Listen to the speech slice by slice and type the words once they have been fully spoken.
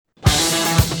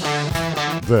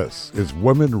This is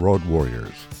Women Road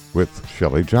Warriors with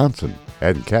Shelley Johnson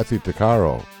and Kathy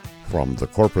Tuccaro. From the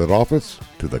corporate office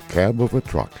to the cab of a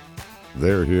truck,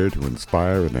 they're here to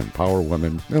inspire and empower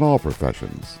women in all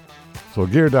professions. So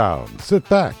gear down, sit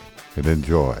back, and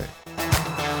enjoy.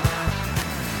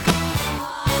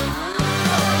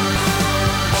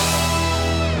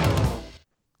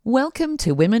 Welcome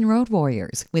to Women Road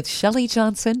Warriors with Shelley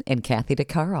Johnson and Kathy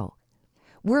Tuccaro.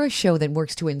 We're a show that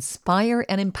works to inspire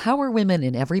and empower women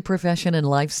in every profession and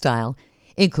lifestyle,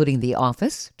 including the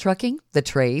office, trucking, the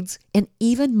trades, and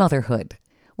even motherhood.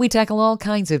 We tackle all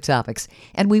kinds of topics,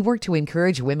 and we work to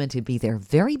encourage women to be their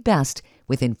very best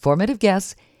with informative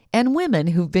guests and women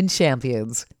who've been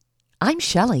champions. I'm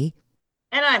Shelley.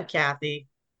 And I'm Kathy.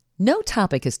 No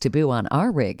topic is taboo on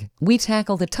our rig. We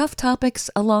tackle the tough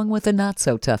topics along with the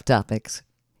not-so-tough topics.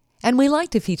 And we like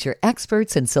to feature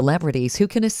experts and celebrities who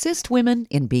can assist women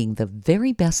in being the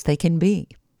very best they can be.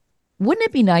 Wouldn't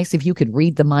it be nice if you could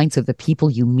read the minds of the people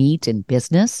you meet in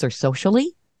business or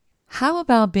socially? How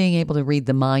about being able to read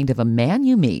the mind of a man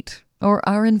you meet or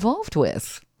are involved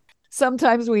with?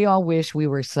 Sometimes we all wish we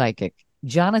were psychic.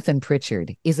 Jonathan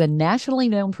Pritchard is a nationally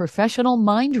known professional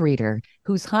mind reader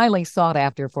who's highly sought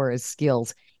after for his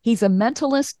skills. He's a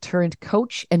mentalist turned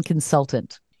coach and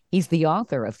consultant. He's the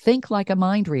author of Think Like a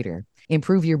Mind Reader,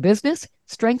 Improve Your Business,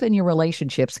 Strengthen Your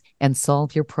Relationships, and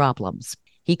Solve Your Problems.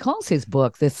 He calls his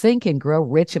book The Think and Grow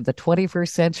Rich of the 21st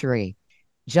Century.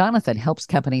 Jonathan helps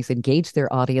companies engage their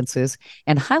audiences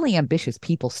and highly ambitious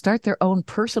people start their own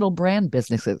personal brand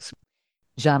businesses.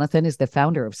 Jonathan is the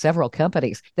founder of several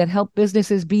companies that help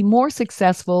businesses be more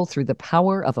successful through the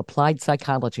power of applied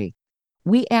psychology.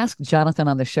 We asked Jonathan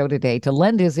on the show today to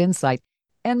lend his insight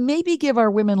and maybe give our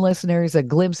women listeners a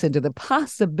glimpse into the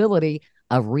possibility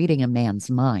of reading a man's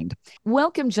mind.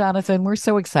 Welcome, Jonathan. We're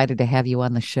so excited to have you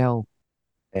on the show.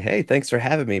 Hey, thanks for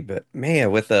having me. But man,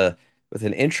 with an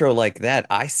intro like that,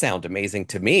 I sound amazing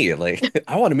to me. Like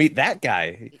I want to meet that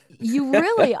guy. You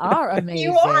really are amazing.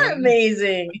 You are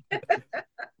amazing.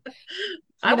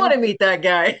 I want to meet that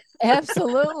guy.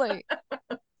 Absolutely.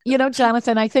 You know,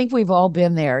 Jonathan, I think we've all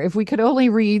been there. If we could only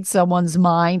read someone's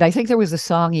mind, I think there was a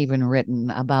song even written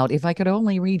about if I could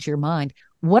only read your mind,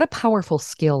 what a powerful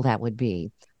skill that would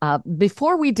be.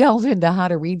 Before we delve into how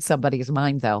to read somebody's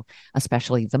mind, though,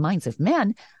 especially the minds of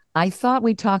men, I thought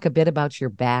we'd talk a bit about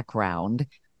your background.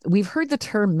 We've heard the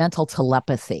term mental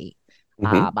telepathy.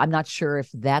 I'm not sure if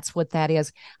that's what that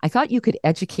is. I thought you could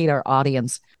educate our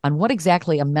audience on what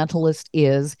exactly a mentalist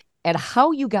is and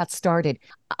how you got started.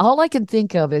 All I can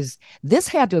think of is this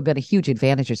had to have been a huge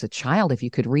advantage as a child if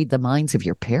you could read the minds of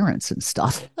your parents and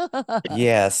stuff.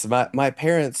 Yes, my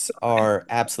parents are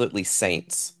absolutely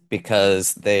saints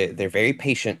because they're very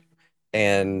patient,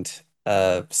 and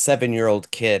a 7-year-old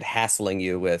kid hassling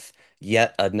you with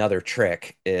yet another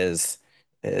trick is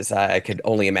I could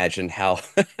only imagine how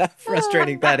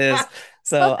frustrating that is.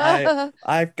 So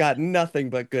I've got nothing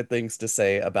but good things to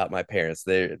say about my parents.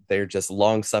 They're just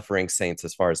long-suffering saints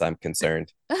as far as I'm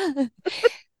concerned.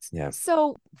 Yeah.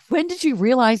 So when did you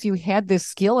realize you had this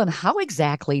skill and how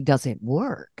exactly does it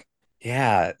work?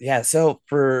 Yeah. So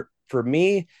for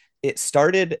me, it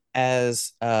started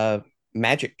as a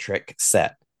magic trick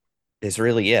set is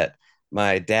really it.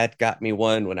 My dad got me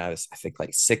one when I was, I think,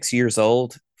 like 6 years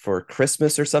old for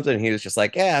Christmas or something. And he was just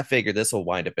like, yeah, I figured this will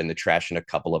wind up in the trash in a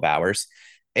couple of hours.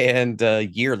 And a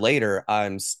year later,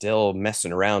 I'm still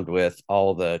messing around with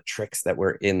all the tricks that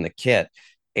were in the kit.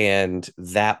 And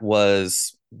that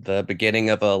was the beginning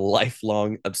of a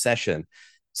lifelong obsession.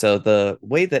 So the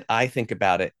way that I think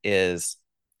about it is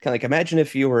kind of like, imagine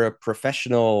if you were a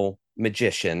professional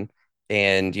magician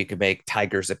and you could make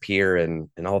tigers appear and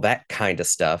all that kind of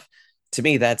stuff. To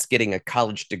me, that's getting a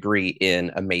college degree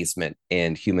in amazement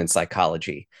and human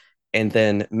psychology. And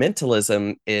then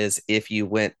mentalism is if you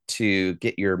went to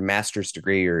get your master's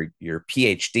degree or your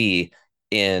PhD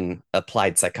in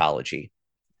applied psychology.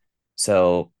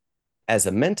 So as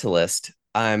a mentalist,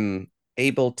 I'm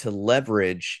able to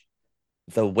leverage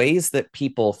the ways that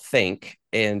people think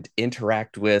and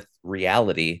interact with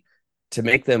reality to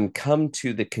make them come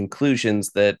to the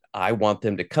conclusions that I want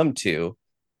them to come to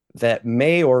that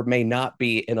may or may not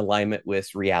be in alignment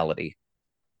with reality.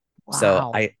 Wow.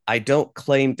 So I don't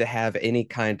claim to have any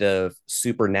kind of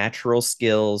supernatural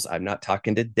skills. I'm not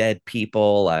talking to dead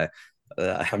people.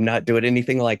 I'm not doing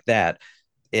anything like that.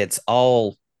 It's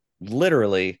all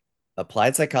literally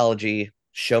applied psychology,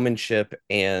 showmanship,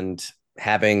 and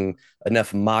having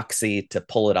enough moxie to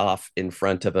pull it off in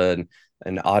front of an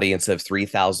audience of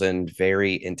 3,000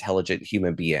 very intelligent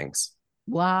human beings.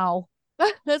 Wow.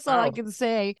 That's all I can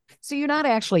say. So you're not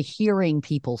actually hearing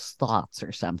people's thoughts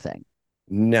or something.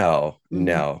 No, Hmm.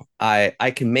 no.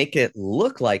 I can make it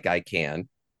look like I can.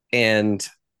 And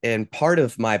part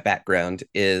of my background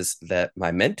is that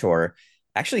my mentor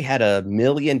actually had $1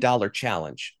 million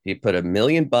challenge. He put $1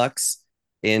 million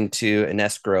into an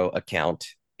escrow account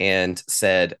and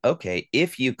said, okay,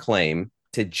 if you claim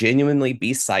to genuinely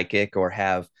be psychic or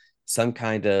have some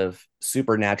kind of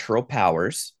supernatural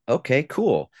powers, okay,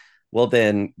 cool. Well,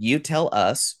 then you tell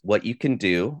us what you can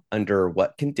do under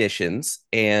what conditions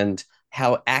and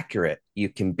how accurate you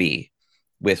can be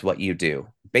with what you do.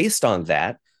 Based on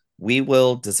that, we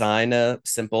will design a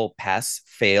simple pass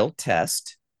fail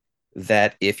test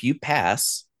that if you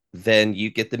pass, then you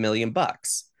get the $1 million.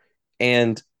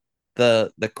 And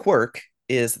the quirk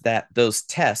is that those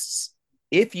tests,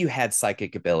 if you had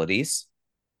psychic abilities,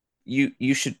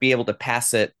 you should be able to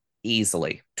pass it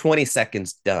easily. 20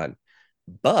 seconds done.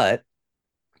 But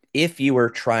if you were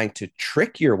trying to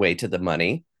trick your way to the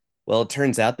money, well, it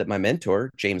turns out that my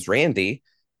mentor, James Randi,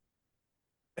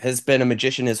 has been a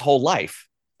magician his whole life.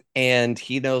 And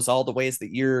he knows all the ways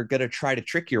that you're going to try to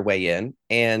trick your way in.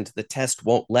 And the test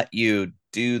won't let you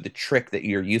do the trick that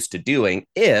you're used to doing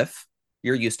if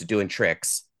you're used to doing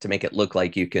tricks to make it look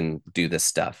like you can do this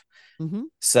stuff. Hmm.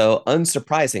 So,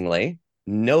 unsurprisingly,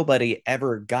 nobody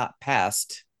ever got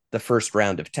past the first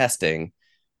round of testing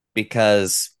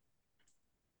because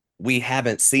we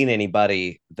haven't seen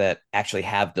anybody that actually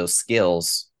have those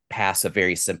skills pass a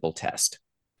very simple test.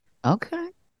 Okay. Okay.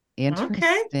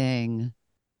 Interesting.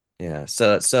 Yeah.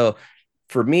 So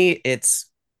for me, it's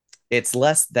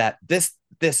less that this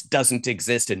doesn't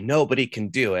exist and nobody can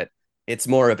do it. It's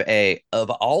more of a of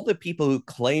all the people who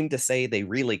claim to say they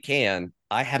really can,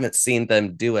 I haven't seen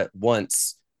them do it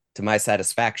once to my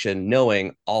satisfaction,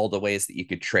 knowing all the ways that you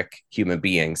could trick human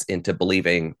beings into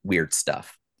believing weird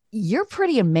stuff. You're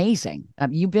pretty amazing.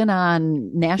 You've been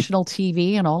on national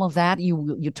TV and all of that.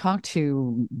 You talk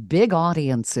to big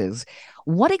audiences.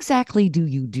 What exactly do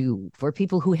you do for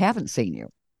people who haven't seen you?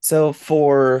 So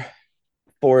for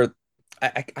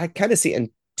I kind of see it in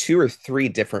two or three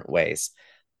different ways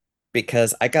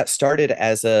because I got started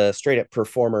as a straight up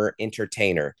performer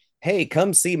entertainer. Hey,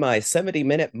 come see my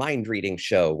 70-minute mind reading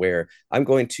show where I'm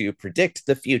going to predict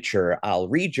the future. I'll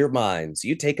read your minds.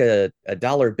 You take a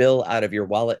dollar bill out of your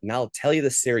wallet and I'll tell you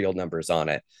the serial numbers on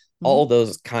it. Hmm. All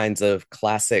those kinds of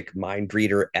classic mind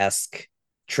reader esque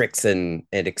tricks and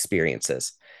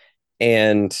experiences.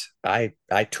 And I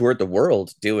toured the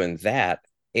world doing that.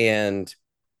 And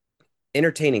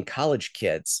entertaining college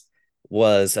kids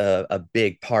was a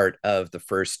big part of the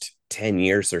first 10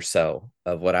 years or so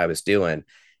of what I was doing.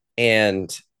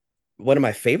 And one of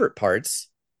my favorite parts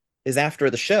is after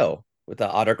the show with the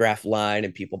autograph line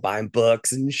and people buying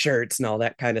books and shirts and all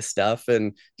that kind of stuff,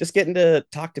 and just getting to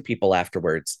talk to people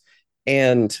afterwards.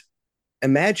 And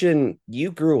imagine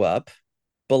you grew up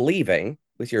believing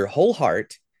with your whole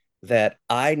heart that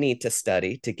I need to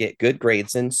study to get good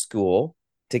grades in school,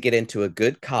 to get into a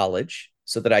good college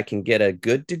so that I can get a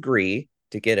good degree,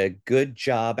 to get a good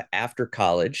job after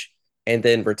college, and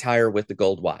then retire with the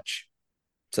gold watch.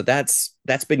 So that's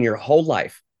been your whole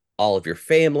life. All of your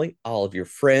family, all of your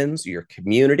friends, your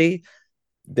community,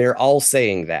 they're all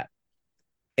saying that.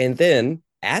 And then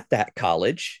at that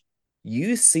college,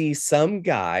 you see some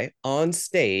guy on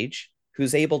stage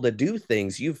who's able to do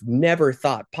things you've never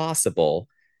thought possible.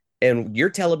 And you're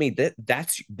telling me that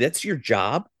that's your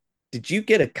job? Did you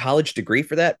get a college degree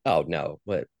for that? Oh no.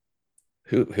 What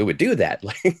who would do that?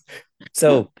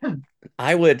 So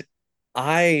I would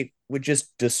I would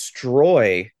just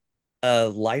destroy a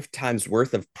lifetime's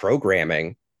worth of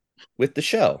programming with the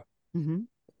show. Hmm.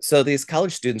 So these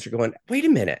college students are going, wait a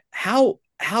minute, how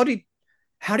do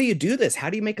you do this? How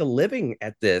do you make a living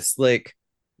at this? Like,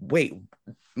 wait,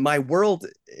 my world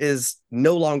is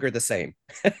no longer the same.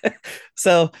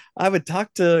 So I would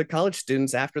talk to college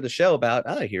students after the show about,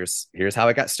 oh, here's how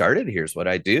I got started. Here's what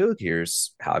I do.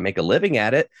 Here's how I make a living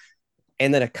at it.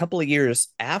 And then a couple of years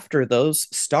after those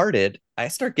started, I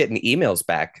start getting emails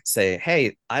back saying,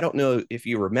 hey, I don't know if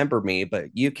you remember me, but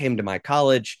you came to my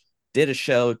college, did a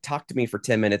show, talked to me for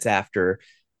 10 minutes after,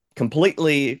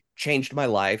 completely changed my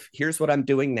life. Here's what I'm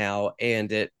doing now.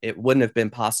 And it wouldn't have been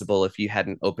possible if you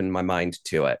hadn't opened my mind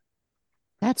to it.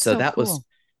 That's So so that was cool.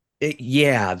 it.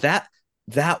 Yeah, that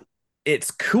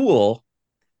it's cool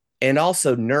and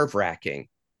also nerve wracking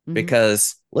Hmm.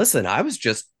 because listen, I was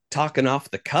just talking off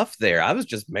the cuff there. I was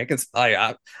just making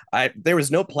there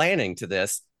was no planning to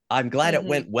this. I'm glad it Hmm.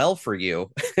 went well for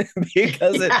you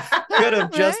because it Yeah. could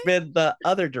have just Right? been the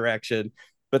other direction.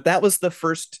 But that was the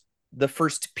first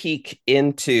peek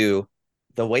into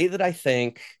the way that I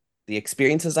think, the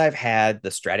experiences I've had,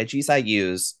 the strategies I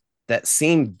use that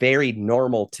seem very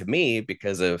normal to me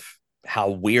because of how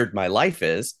weird my life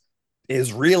is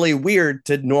really weird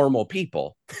to normal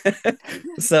people.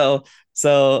 so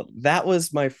so that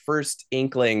was my first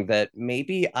inkling that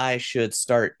maybe I should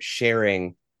start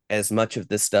sharing as much of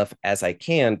this stuff as I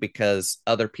can, because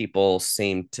other people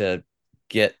seem to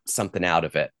get something out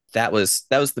of it. That was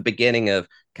the beginning of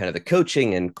kind of the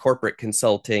coaching and corporate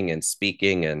consulting and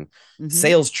speaking and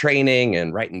sales training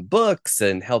and writing books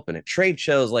and helping at trade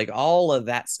shows. Like all of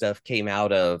that stuff came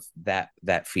out of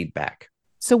that feedback.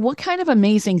 So what kind of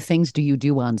amazing things do you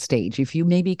do on stage? If you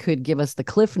maybe could give us the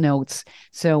cliff notes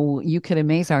so you could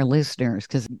amaze our listeners,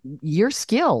 because your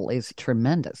skill is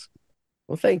tremendous.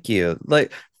 Well, thank you.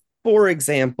 Like, for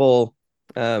example,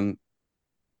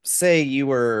 say you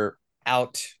were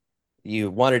out, you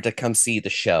wanted to come see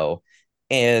the show,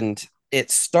 and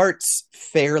it starts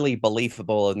fairly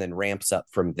believable and then ramps up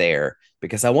from there,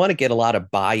 because I want to get a lot of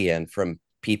buy-in from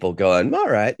people going, all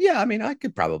right, yeah, I mean, I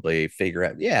could probably figure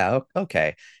out, yeah,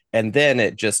 okay. And then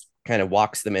it just kind of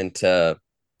walks them into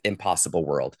impossible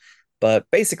world. But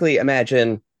basically,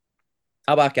 imagine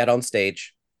I walk out on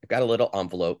stage, I've got a little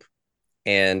envelope,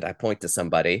 and I point to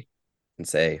somebody and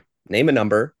say, name a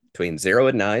number between 0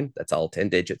 and 9. That's all 10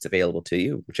 digits available to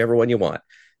you, whichever one you want.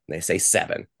 And they say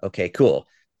 7. Okay, cool.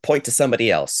 Point to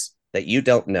somebody else that you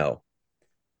don't know.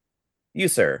 You,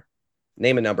 sir,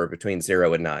 name a number between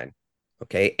 0 and 9.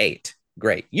 Okay, 8.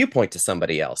 Great. You point to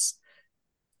somebody else.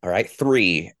 All right,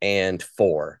 3 and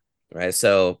 4. All right,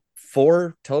 so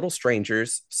 4 total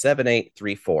strangers, 7, 8,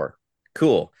 3, 4.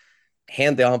 Cool.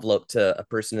 Hand the envelope to a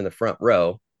person in the front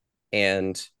row,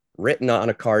 and written on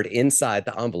a card inside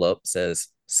the envelope says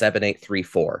 7, 8, 3,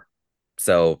 4.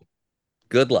 So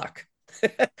good luck.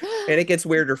 And it gets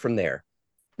weirder from there.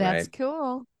 That's right?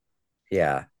 cool.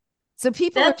 Yeah. So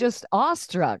people are just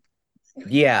awestruck.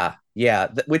 Yeah.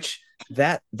 Which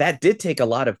that did take a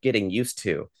lot of getting used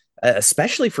to,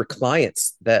 especially for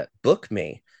clients that book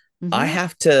me. I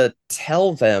have to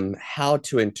tell them how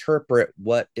to interpret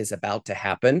what is about to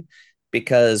happen,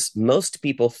 because most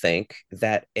people think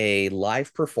that a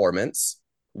live performance,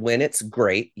 when it's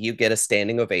great, you get a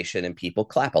standing ovation and people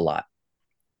clap a lot.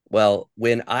 Well,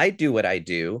 when I do what I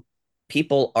do,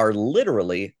 people are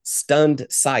literally stunned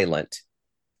silent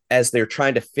as they're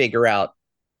trying to figure out,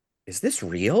 is this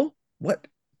real? What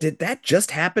did that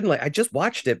just happen? Like, I just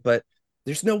watched it, but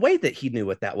there's no way that he knew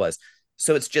what that was.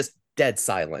 So it's just dead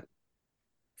silent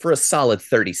for a solid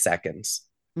 30 seconds,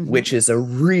 which is a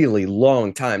really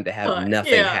long time to have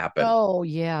nothing happen. Oh,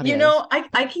 yeah. You know,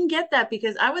 I can get that,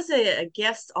 because I was a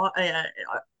guest,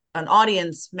 an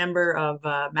audience member of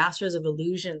Masters of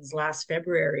Illusions last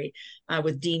February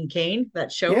with Dean Cain,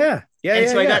 that show. And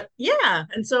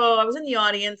so I was in the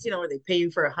audience, where they pay you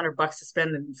for $100 to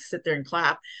spend and sit there and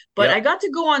clap. But I got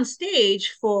to go on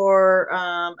stage for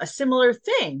a similar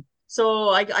thing. So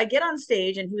I get on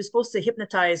stage, and he was supposed to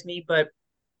hypnotize me, but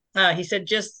he said,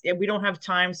 we don't have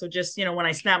time. So just, when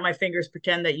I snap my fingers,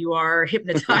 pretend that you are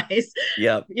hypnotized,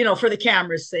 for the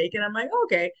camera's sake. And I'm like,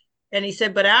 okay. And he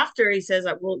said, but after, he says,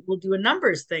 we'll do a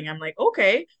numbers thing. I'm like,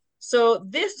 okay. So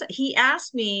he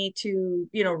asked me to,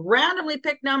 randomly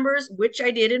pick numbers, which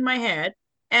I did in my head.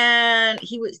 And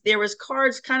there was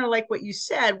cards kind of like what you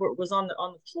said, where it was on the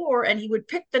floor, and he would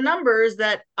pick the numbers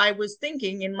that I was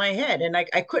thinking in my head, and I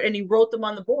could, and he wrote them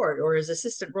on the board, or his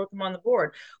assistant wrote them on the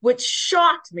board, which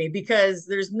shocked me,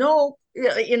 because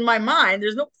in my mind,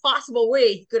 there's no possible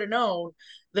way he could have known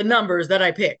the numbers that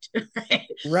I picked.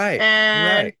 Right.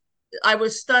 And I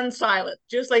was stunned silent,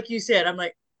 just like you said. I'm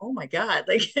like, oh my God,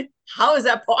 like, how is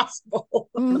that possible?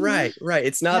 Right.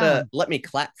 It's not let me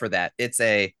clap for that. It's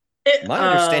my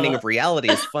understanding of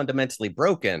reality is fundamentally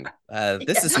broken.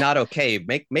 This is not okay.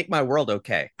 Make my world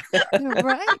okay.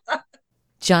 Right.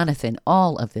 Jonathan,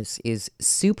 all of this is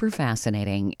super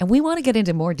fascinating, and we want to get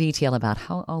into more detail about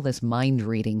how all this mind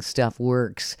reading stuff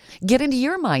works. Get into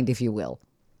your mind, if you will.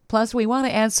 Plus, we want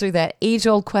to answer that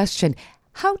age-old question,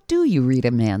 how do you read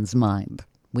a man's mind?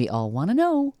 We all want to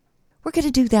know. We're going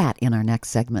to do that in our next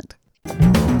segment.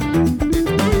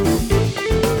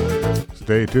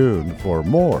 Stay tuned for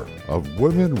more of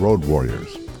Women Road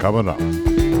Warriors coming up.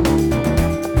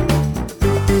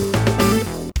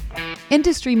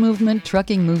 Industry movement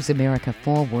Trucking Moves America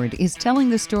Forward is telling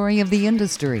the story of the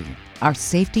industry. Our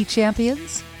safety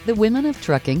champions, the women of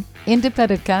trucking,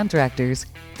 independent contractors,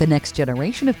 the next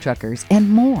generation of truckers, and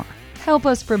more. Help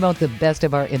us promote the best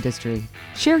of our industry.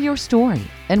 Share your story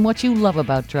and what you love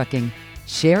about trucking.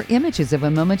 Share images of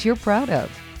a moment you're proud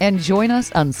of. And join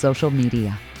us on social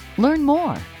media. Learn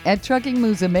more at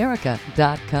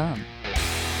truckingmovesamerica.com.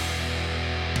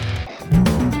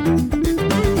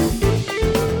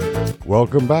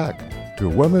 Welcome back to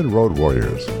Women Road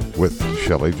Warriors with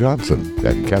Shelley Johnson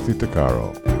and Kathy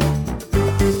Tuccaro.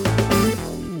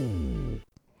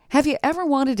 Have you ever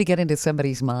wanted to get into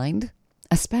somebody's mind,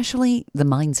 especially the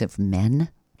minds of men,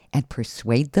 and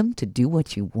persuade them to do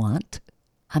what you want?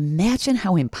 Imagine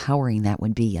how empowering that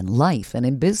would be in life and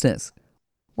in business.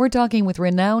 We're talking with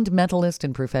renowned mentalist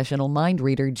and professional mind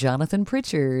reader Jonathan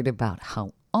Pritchard about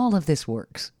how all of this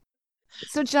works.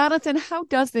 So, Jonathan, how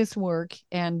does this work?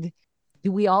 And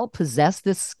do we all possess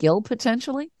this skill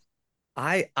potentially?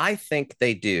 I think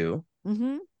they do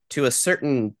to a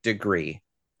certain degree.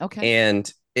 Okay.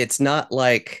 And it's not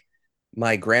like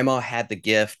my grandma had the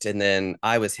gift and then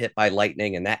I was hit by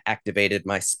lightning and that activated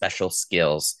my special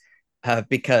skills,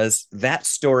 because that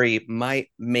story might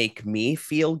make me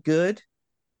feel good,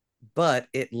 but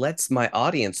it lets my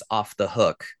audience off the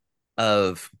hook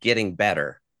of getting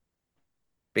better.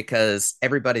 Because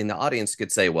everybody in the audience could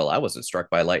say, well, I wasn't struck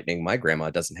by lightning. My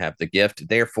grandma doesn't have the gift.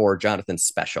 Therefore, Jonathan's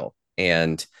special.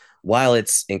 And while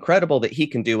it's incredible that he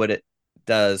can do what it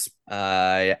does,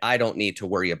 I don't need to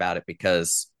worry about it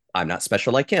because I'm not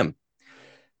special like him.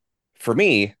 For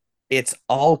me, it's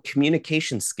all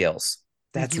communication skills.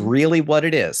 That's really what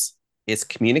it is. It's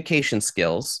communication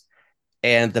skills.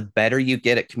 And the better you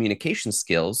get at communication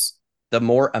skills, the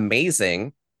more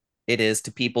amazing it is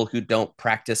to people who don't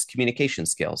practice communication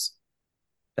skills.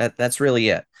 That's really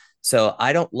it. So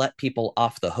I don't let people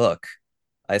off the hook.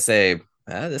 I say,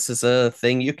 this is a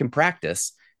thing you can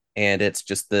practice. And it's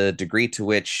just the degree to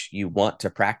which you want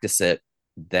to practice it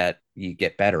that you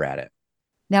get better at it.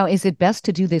 Now, is it best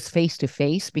to do this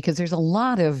face-to-face? Because there's a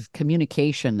lot of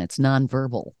communication that's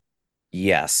nonverbal.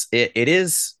 Yes, it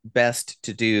is best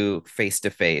to do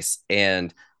face-to-face.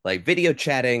 And like video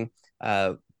chatting,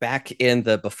 back in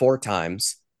the before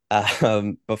times,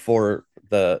 before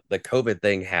the COVID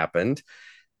thing happened,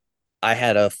 I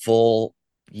had a full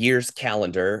year's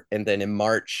calendar. And then in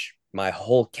March, my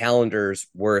whole calendar's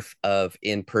worth of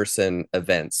in-person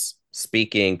events,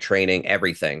 speaking, training,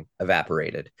 everything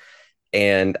evaporated.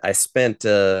 And I spent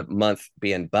a month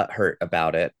being butthurt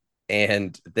about it.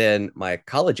 And then my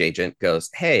college agent goes,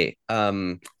 hey,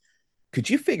 could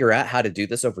you figure out how to do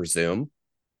this over Zoom?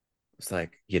 It's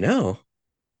like,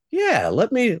 yeah,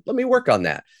 let me work on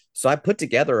that. So I put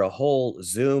together a whole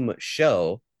Zoom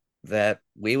show that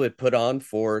we would put on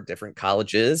for different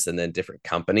colleges and then different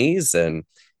companies and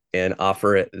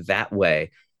offer it that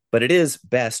way. But it is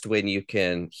best when you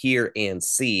can hear and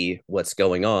see what's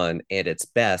going on. And it's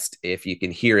best if you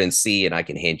can hear and see, and I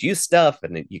can hand you stuff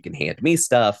and you can hand me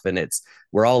stuff, and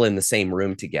we're all in the same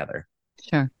room together.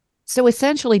 Sure. So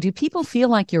essentially, do people feel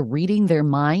like you're reading their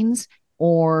minds,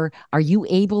 or are you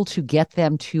able to get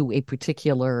them to a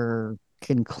particular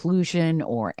conclusion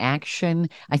or action?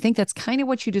 I think that's kind of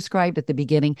what you described at the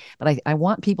beginning, but I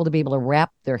want people to be able to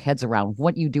wrap their heads around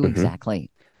what you do exactly.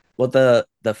 Well, the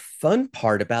fun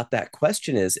part about that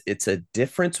question is it's a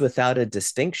difference without a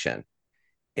distinction.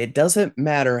 It doesn't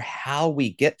matter how we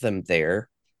get them there.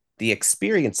 The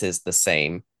experience is the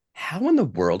same. How in the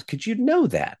world could you know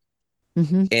that?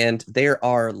 And there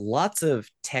are lots of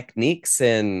techniques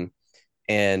and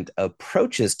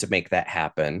approaches to make that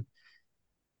happen.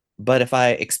 But if I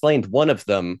explained one of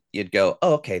them, you'd go,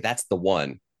 oh, okay, that's the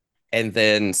one. And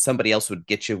then somebody else would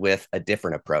get you with a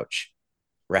different approach.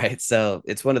 Right. So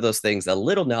it's one of those things. A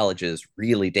little knowledge is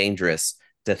really dangerous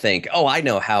to think, oh, I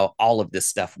know how all of this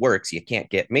stuff works. You can't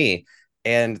get me.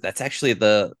 And that's actually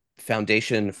the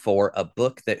foundation for a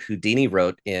book that Houdini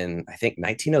wrote in, I think,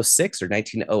 1906 or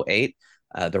 1908,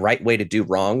 The Right Way to Do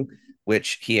Wrong,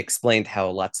 which he explained how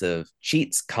lots of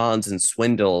cheats, cons, and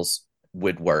swindles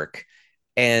would work.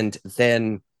 And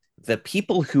then the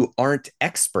people who aren't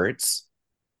experts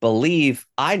believe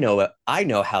I know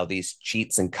how these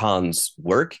cheats and cons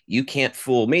work. You can't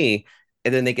fool me.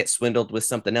 And then they get swindled with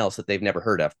something else that they've never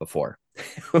heard of before,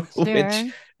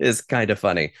 which is kind of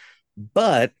funny.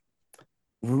 But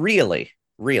really,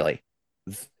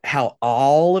 how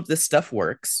all of this stuff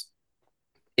works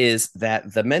is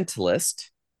that the mentalist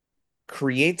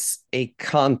creates a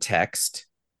context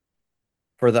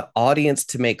for the audience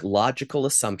to make logical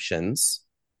assumptions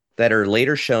that are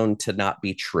later shown to not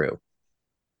be true.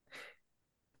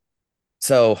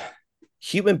 So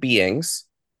human beings,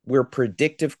 we're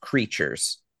predictive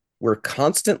creatures. We're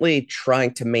constantly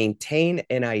trying to maintain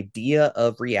an idea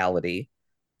of reality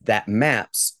that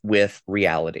maps with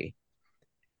reality.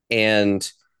 And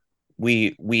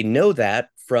we know that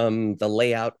from the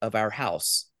layout of our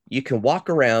house. You can walk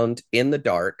around in the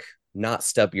dark, not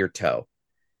stub your toe.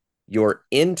 Your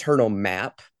internal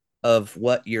map of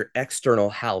what your external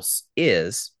house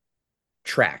is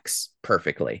tracks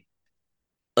perfectly,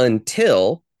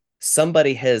 until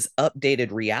Somebody has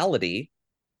updated reality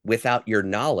without your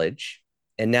knowledge,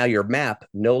 and now your map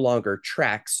no longer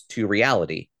tracks to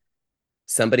reality.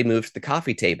 Somebody moved the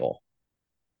coffee table.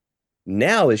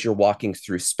 Now, as you're walking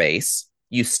through space,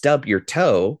 you stub your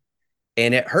toe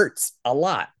and it hurts a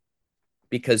lot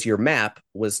because your map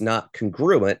was not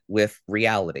congruent with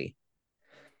reality.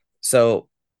 So,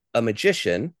 a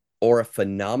magician or a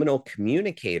phenomenal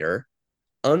communicator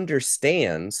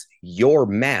understands your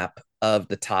map of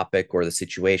the topic or the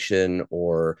situation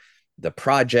or the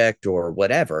project or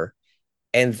whatever,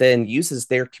 and then uses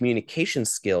their communication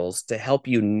skills to help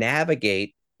you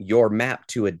navigate your map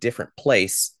to a different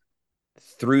place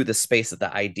through the space of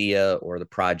the idea or the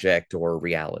project or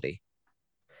reality.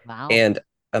 Wow. And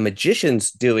a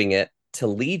magician's doing it to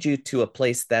lead you to a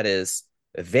place that is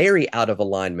very out of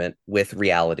alignment with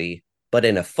reality, but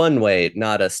in a fun way,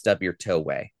 not a stub your toe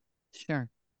way. Sure.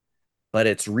 But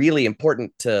it's really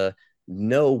important to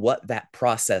know what that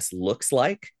process looks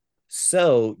like.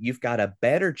 So you've got a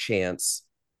better chance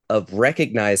of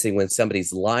recognizing when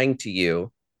somebody's lying to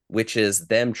you, which is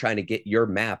them trying to get your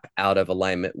map out of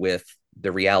alignment with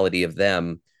the reality of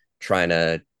them trying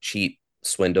to cheat,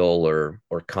 swindle, or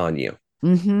con you.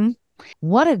 Mm-hmm.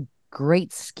 What a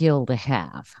great skill to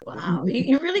have. Wow.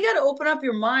 You really got to open up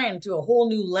your mind to a whole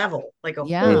new level, like a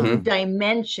whole new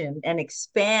dimension, and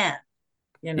expand,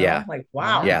 like,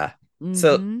 wow. Yeah.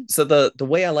 Mm-hmm. So the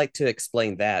way I like to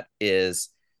explain that is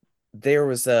there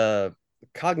was a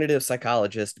cognitive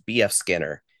psychologist, B.F.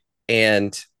 Skinner,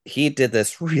 and he did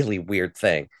this really weird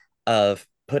thing of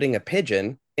putting a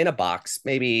pigeon in a box,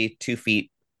 maybe 2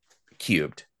 feet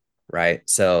cubed, right?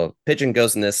 So pigeon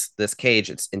goes in this cage,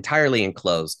 it's entirely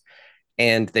enclosed,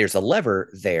 and there's a lever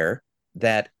there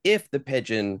that if the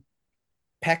pigeon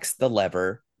pecks the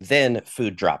lever, then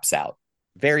food drops out.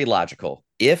 Very logical.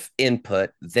 If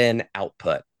input, then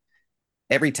output.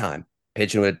 Every time,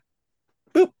 pigeon would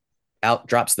boop, out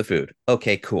drops the food.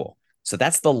 Okay, cool. So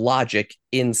that's the logic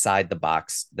inside the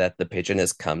box that the pigeon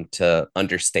has come to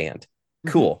understand.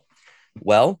 Cool.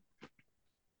 Well,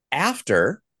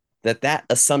 after that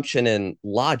assumption and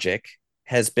logic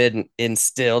has been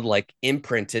instilled, like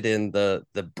imprinted in the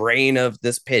brain of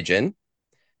this pigeon.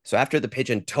 So after the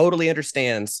pigeon totally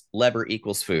understands lever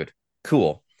equals food,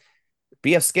 cool.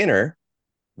 B.F. Skinner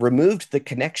removed the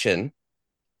connection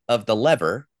of the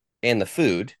lever and the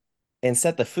food and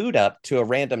set the food up to a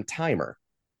random timer.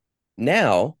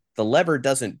 Now the lever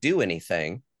doesn't do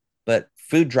anything, but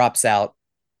food drops out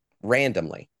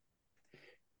randomly.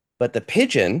 But the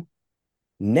pigeon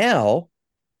now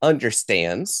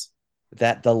understands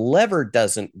that the lever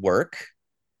doesn't work,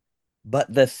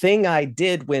 but the thing I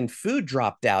did when food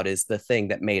dropped out is the thing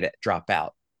that made it drop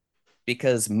out,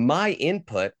 because my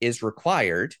input is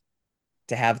required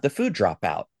to have the food drop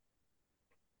out.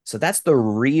 So that's the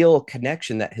real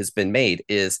connection that has been made,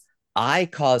 is I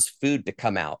caused food to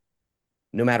come out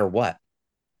no matter what.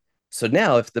 So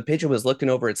now if the pigeon was looking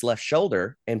over its left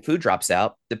shoulder and food drops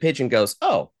out, the pigeon goes,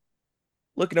 oh,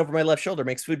 looking over my left shoulder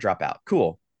makes food drop out.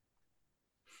 Cool.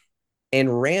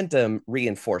 And random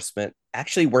reinforcement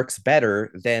actually works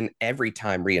better than every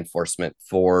time reinforcement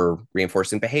for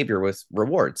reinforcing behavior with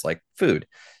rewards like food.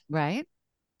 Right.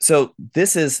 So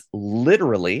this is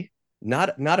literally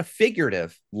not a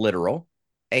figurative literal,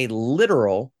 a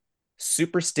literal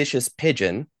superstitious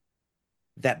pigeon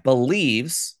that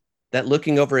believes that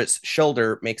looking over its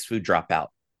shoulder makes food drop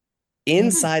out.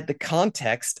 Inside the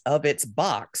context of its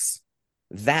box,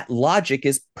 that logic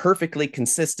is perfectly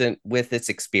consistent with its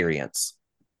experience.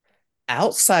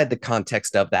 Outside the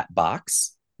context of that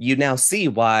box, you now see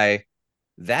why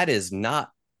that is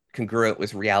not congruent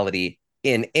with reality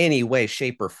in any way,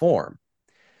 shape, or form.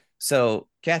 So,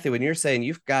 Kathy, when you're saying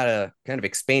you've got to kind of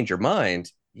expand your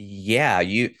mind, yeah,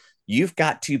 you've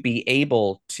got to be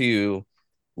able to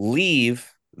leave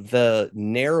the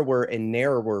narrower and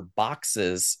narrower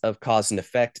boxes of cause and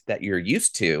effect that you're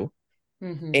used to,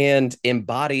 and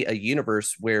embody a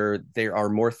universe where there are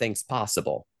more things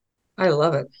possible. I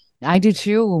love it. I do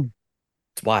too.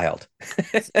 It's wild.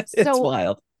 It's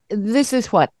wild. This is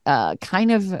what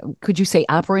kind of, could you say,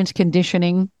 operant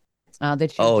conditioning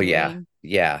that you're doing? Yeah.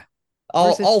 Yeah.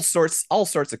 All sorts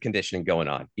of conditioning going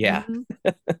on. Yeah.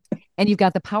 And you've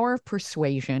got the power of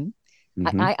persuasion.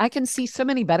 I can see so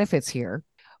many benefits here.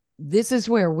 This is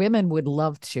where women would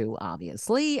love to,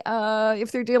 obviously,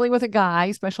 if they're dealing with a guy,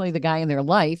 especially the guy in their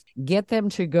life, get them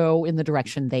to go in the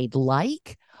direction they'd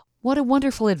like. What a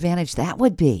wonderful advantage that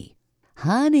would be.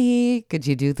 Honey, could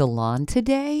you do the lawn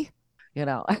today?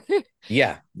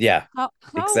 Yeah.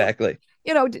 Exactly.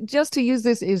 Just to use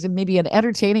this as maybe an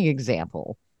entertaining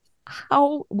example.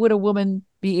 how would a woman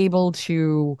be able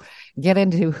to get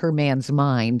into her man's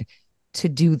mind to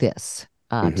do this,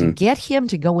 to get him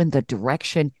to go in the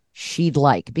direction she'd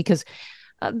like? Because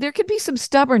there could be some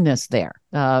stubbornness there.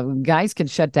 Guys can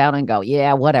shut down and go,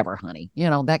 yeah, whatever, honey.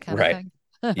 That kind of thing.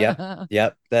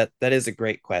 Yep. That is a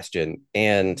great question.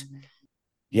 And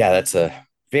yeah, that's a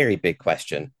very big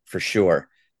question for sure.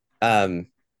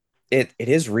 It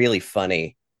is really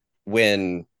funny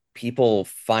when people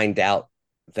find out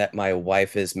that my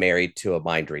wife is married to a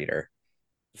mind reader,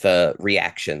 the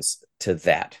reactions to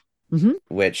that,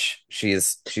 which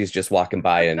she's just walking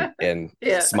by and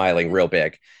smiling real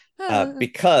big,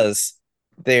 because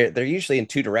they're usually in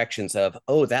two directions of,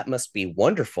 oh, that must be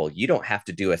wonderful. You don't have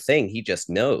to do a thing. He just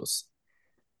knows.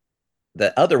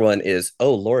 The other one is,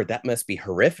 oh, Lord, that must be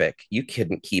horrific. You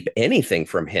couldn't keep anything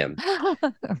from him,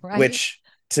 right. Which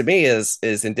to me is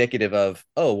indicative of,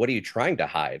 oh, what are you trying to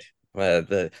hide?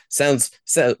 The sounds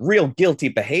real guilty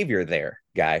behavior there,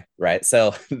 guy. Right.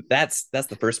 So that's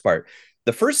the first part.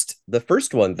 The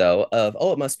first one, though, of,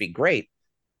 oh, it must be great.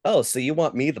 Oh, so you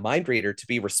want me, the mind reader, to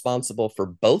be responsible for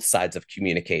both sides of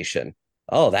communication.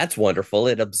 Oh, that's wonderful.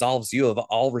 It absolves you of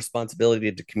all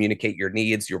responsibility to communicate your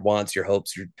needs, your wants, your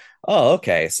hopes. Oh,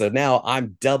 okay. So now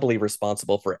I'm doubly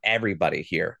responsible for everybody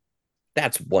here.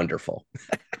 That's wonderful.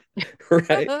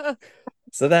 Right?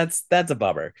 So that's a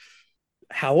bummer.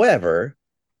 However,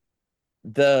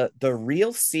 the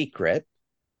real secret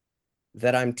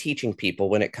that I'm teaching people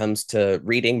when it comes to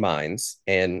reading minds,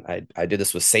 and I do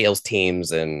this with sales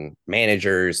teams and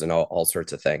managers and all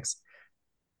sorts of things.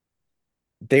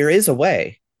 There is a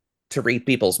way to read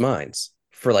people's minds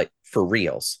for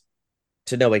reals,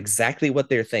 to know exactly what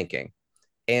they're thinking.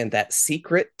 And that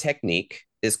secret technique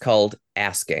is called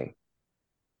asking.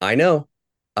 I know,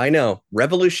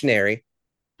 revolutionary,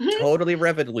 totally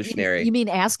revolutionary. You mean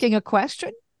asking a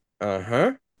question?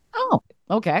 Uh-huh. Oh,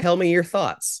 okay. Tell me your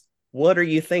thoughts. What are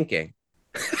you thinking?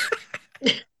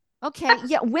 Okay.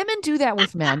 Yeah. Women do that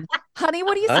with men. Honey,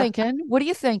 what are you thinking? What are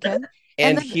you thinking?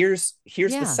 And here's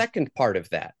the second part of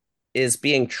that, is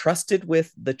being trusted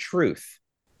with the truth.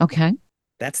 Okay.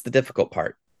 That's the difficult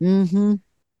part.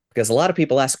 Because a lot of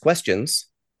people ask questions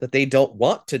that they don't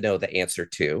want to know the answer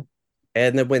to.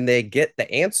 And then when they get the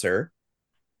answer,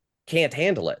 can't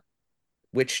handle it,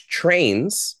 which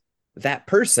trains that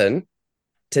person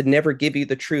to never give you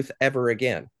the truth ever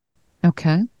again.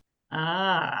 Okay.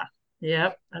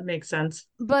 Yep, that makes sense.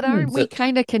 But aren't we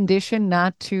kind of conditioned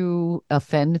not to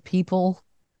offend people?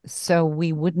 So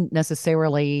we wouldn't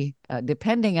necessarily,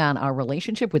 depending on our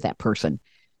relationship with that person,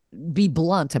 be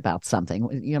blunt about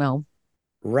something,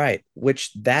 Right.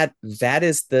 Which that's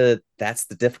the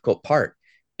difficult part,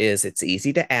 is it's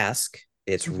easy to ask.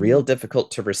 It's real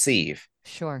difficult to receive.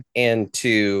 Sure. And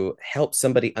to help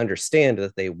somebody understand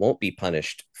that they won't be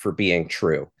punished for being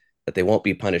true, that they won't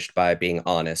be punished by being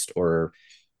honest or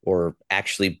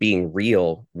actually being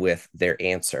real with their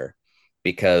answer,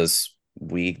 because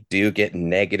we do get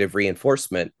negative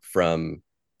reinforcement from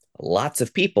lots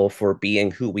of people for being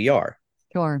who we are.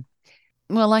 Sure.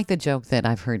 Well, like the joke that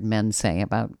I've heard men say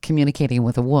about communicating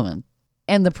with a woman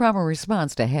and the proper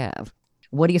response to have.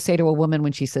 What do you say to a woman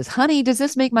when she says, honey, does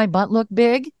this make my butt look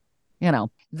big?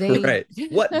 Right.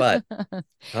 What butt?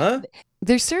 Huh?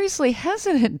 They're seriously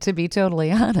hesitant to be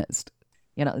totally honest.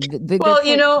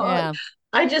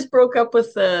 I just broke up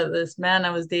with this man I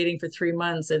was dating for 3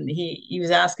 months, and he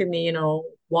was asking me,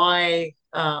 why,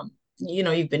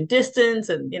 you've been distant,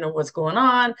 and what's going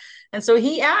on. And so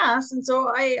he asked, and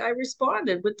so I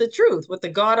responded with the truth, with the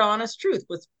God honest truth,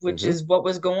 which is what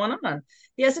was going on.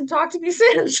 He hasn't talked to me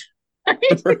since.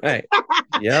 Right.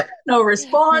 Yep. No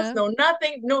response, no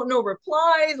nothing, no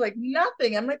replies, like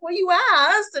nothing. I'm like, well, you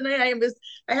asked, and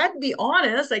I had to be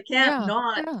honest. I can't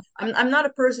not. Yeah. I'm not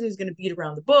a person who's going to beat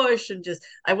around the bush, and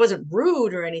I wasn't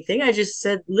rude or anything. I just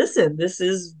said, listen, this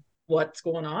is what's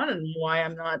going on and why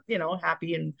I'm not,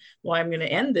 happy, and why I'm going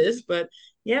to end this. But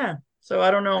yeah, so I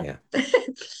don't know.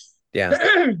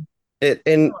 Yeah.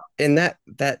 And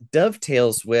that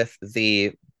dovetails with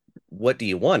the, what do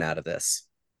you want out of this,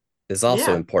 is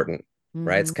also important,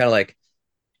 right? It's kind of like,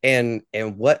 and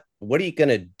what are you going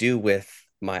to do with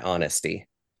my honesty?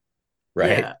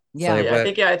 Right. Yeah.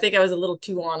 I think I was a little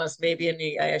too honest, maybe. And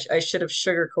I should have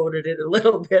sugarcoated it a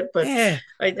little bit, but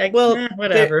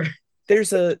whatever.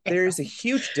 There's a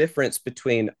huge difference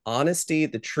between honesty,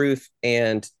 the truth,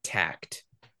 and tact.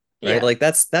 Right. Yeah. Like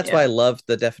that's why I love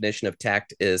the definition of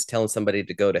tact, is telling somebody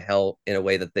to go to hell in a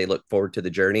way that they look forward to the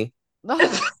journey.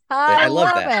 I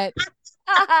love that.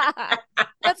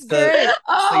 That's great.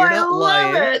 So you're not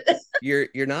lying.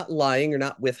 You're not lying. You're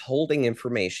not withholding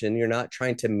information. You're not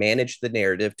trying to manage the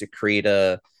narrative to create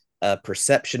a a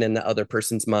perception in the other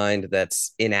person's mind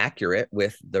that's inaccurate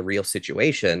with the real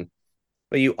situation,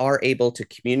 but you are able to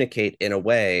communicate in a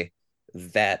way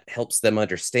that helps them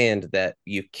understand that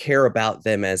you care about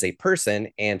them as a person.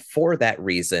 And for that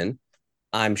reason,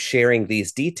 I'm sharing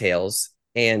these details.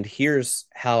 And here's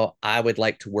how I would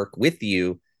like to work with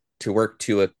you to work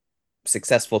to a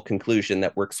successful conclusion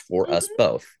that works for us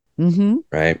both. Mm-hmm.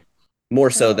 Right. More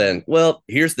so than, well,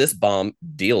 here's this bomb,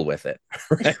 deal with it.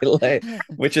 Right. Like,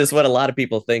 which is what a lot of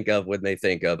people think of when they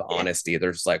think of honesty.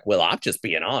 They're just like, well, I'm just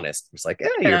being honest. It's like,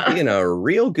 you're being a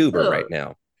real goober right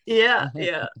now. Yeah.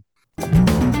 Yeah.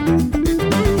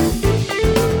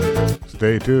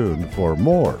 Stay tuned for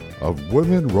more of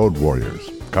Women Road Warriors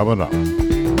coming up.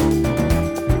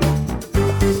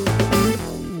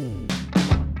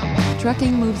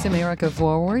 Trucking Moves America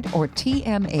Forward, or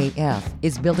TMAF,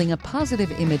 is building a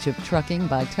positive image of trucking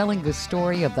by telling the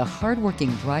story of the hardworking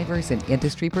drivers and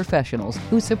industry professionals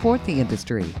who support the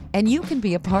industry. And you can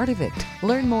be a part of it.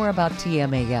 Learn more about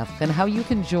TMAF and how you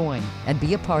can join and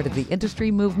be a part of the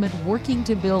industry movement working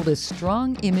to build a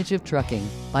strong image of trucking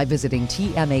by visiting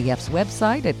TMAF's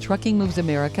website at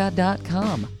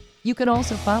truckingmovesamerica.com. You can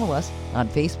also follow us on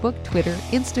Facebook, Twitter,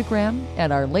 Instagram,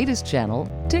 and our latest channel,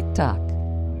 TikTok.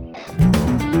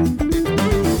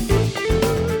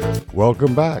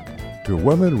 Welcome back to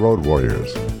Women Road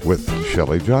Warriors with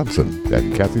Shelley Johnson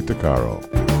and Kathy Tuccaro.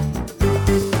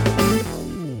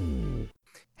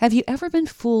 Have you ever been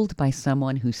fooled by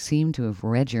someone who seemed to have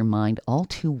read your mind all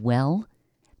too well?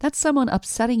 That's someone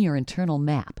upsetting your internal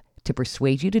map to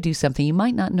persuade you to do something you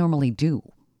might not normally do.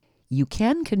 You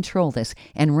can control this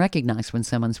and recognize when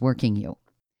someone's working you.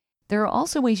 There are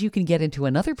also ways you can get into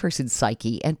another person's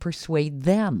psyche and persuade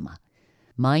them.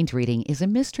 Mind reading is a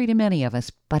mystery to many of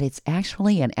us, but it's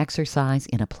actually an exercise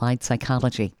in applied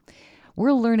psychology.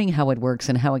 We're learning how it works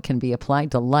and how it can be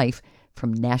applied to life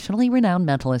from nationally renowned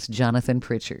mentalist Jonathan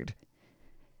Pritchard.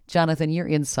 Jonathan, your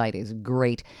insight is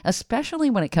great, especially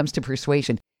when it comes to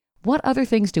persuasion. What other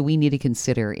things do we need to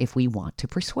consider if we want to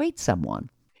persuade someone?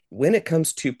 When it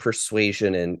comes to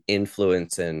persuasion and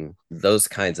influence and those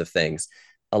kinds of things,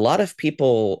 a lot of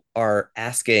people are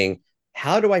asking,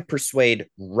 how do I persuade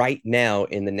right now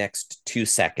in the next 2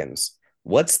 seconds?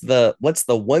 What's the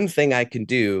one thing I can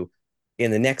do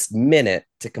in the next minute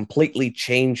to completely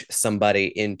change somebody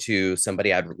into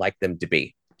somebody I'd like them to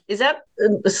be? Is that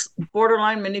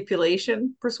borderline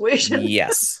manipulation persuasion?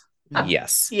 Yes.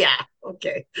 Yes. Yeah.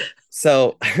 Okay.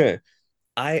 So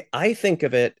I think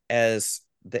of it as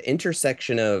the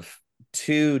intersection of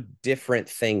two different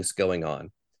things going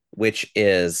on, which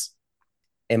is,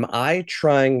 am I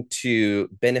trying to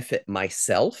benefit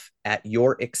myself at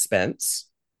your expense,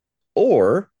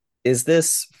 or is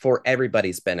this for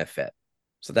everybody's benefit?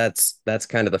 So that's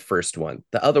kind of the first one.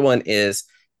 The other one is,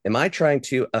 am I trying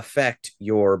to affect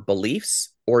your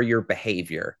beliefs or your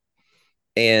behavior?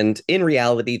 And in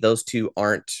reality, those two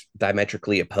aren't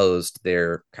diametrically opposed.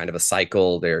 They're kind of a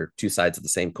cycle. They're two sides of the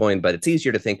same coin, but it's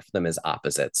easier to think of them as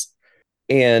opposites.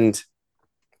 And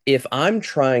if I'm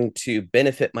trying to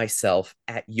benefit myself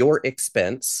at your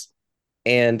expense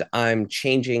and I'm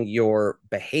changing your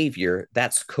behavior,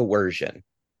 that's coercion.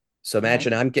 So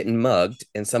imagine I'm getting mugged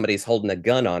and somebody's holding a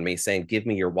gun on me saying, give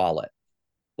me your wallet.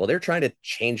 Well, they're trying to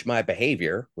change my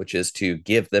behavior, which is to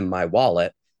give them my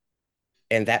wallet.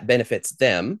 And that benefits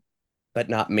them, but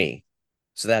not me.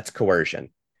 So that's coercion.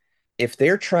 If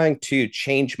they're trying to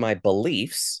change my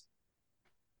beliefs,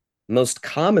 most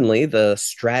commonly, the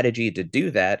strategy to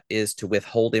do that is to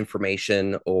withhold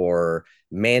information or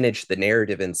manage the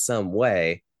narrative in some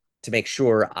way to make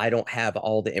sure I don't have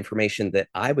all the information that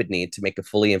I would need to make a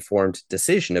fully informed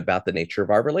decision about the nature of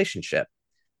our relationship.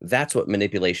 That's what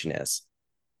manipulation is.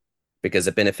 Because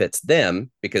it benefits them,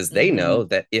 because they know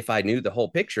that if I knew the whole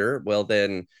picture, well,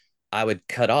 then I would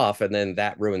cut off, and then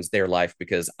that ruins their life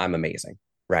because I'm amazing,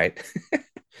 right?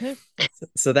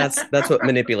 So that's what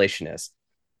manipulation is.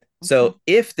 So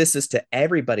if this is to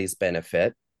everybody's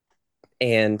benefit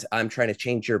and I'm trying to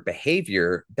change your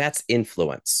behavior, that's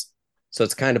influence. So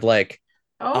it's kind of like,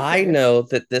 I know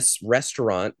that this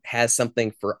restaurant has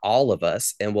something for all of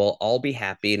us and we'll all be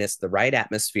happy and it's the right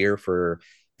atmosphere for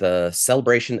the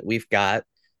celebration that we've got.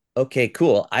 Okay,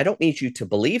 cool. I don't need you to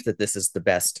believe that this is the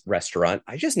best restaurant.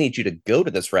 I just need you to go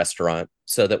to this restaurant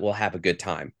so that we'll have a good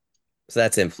time. So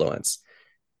that's influence.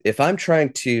 If I'm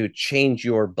trying to change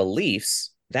your beliefs,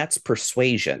 that's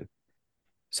persuasion.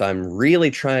 So I'm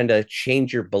really trying to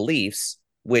change your beliefs,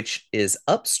 which is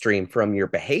upstream from your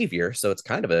behavior. So it's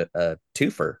kind of a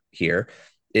twofer here,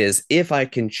 is if I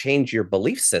can change your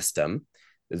belief system,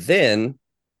 then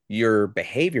your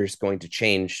behavior is going to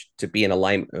change to be in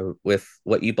alignment with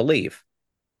what you believe.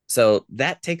 So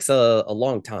that takes a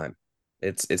long time.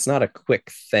 It's not a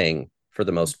quick thing for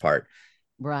the most part.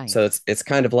 Right. So it's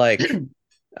kind of like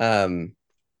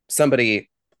somebody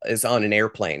is on an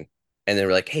airplane and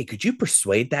they're like, hey, could you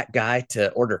persuade that guy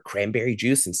to order cranberry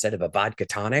juice instead of a vodka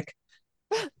tonic?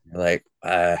 Like,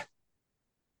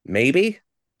 maybe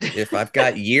if I've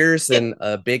got years and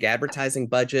a big advertising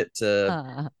budget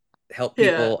to help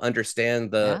people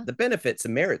understand the benefits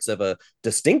and merits of a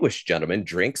distinguished gentleman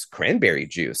drinks cranberry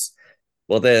juice.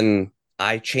 Well, then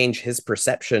I change his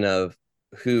perception of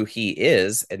who he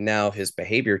is, and now his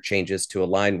behavior changes to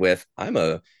align with I'm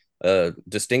a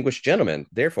distinguished gentleman,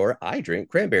 therefore I drink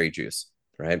cranberry juice,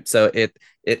 right? So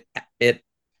it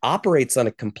operates on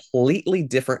a completely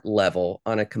different level,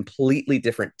 on a completely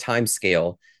different time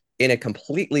scale, in a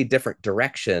completely different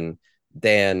direction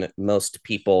than most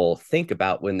people think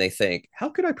about when they think, how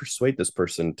could I persuade this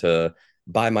person to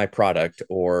buy my product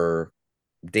or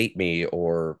date me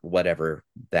or whatever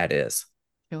that is?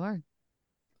 Sure.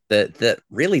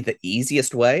 Really the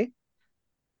easiest way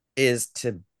is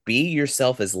to be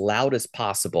yourself as loud as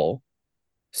possible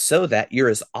so that you're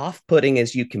as off-putting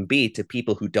as you can be to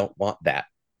people who don't want that.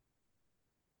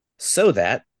 So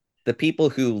that the people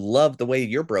who love the way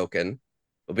you're broken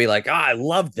will be like, I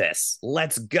love this.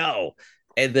 Let's go.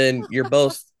 And then you're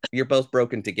both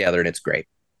broken together and it's great.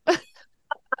 Okay.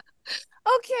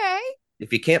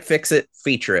 If you can't fix it,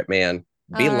 feature it, man.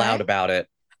 Be loud about it.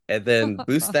 And then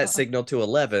boost that signal to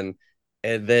 11.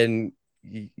 And then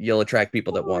you'll attract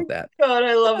people that want that. God,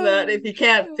 I love that. If you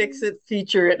can't fix it,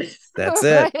 feature it. That's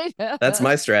it. That's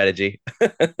my strategy.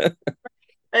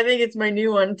 I think it's my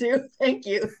new one too. Thank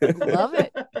you. Love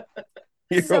it.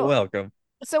 You're welcome.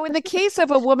 So in the case of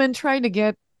a woman trying to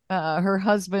get her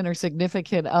husband or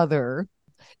significant other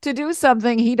to do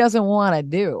something he doesn't want to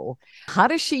do, how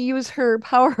does she use her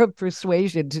power of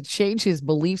persuasion to change his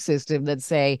belief system that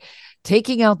say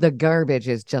taking out the garbage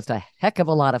is just a heck of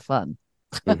a lot of fun?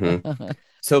 Mm-hmm.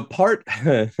 So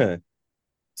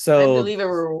I believe a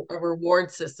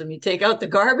reward system. You take out the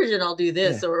garbage and I'll do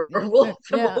this, or we'll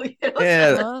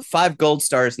 5 gold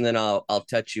stars and then I'll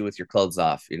touch you with your clothes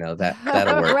off.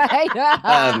 That'll work.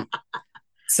 Right.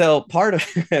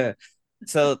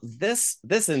 So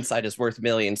this insight is worth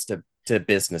millions to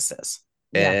businesses.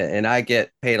 And I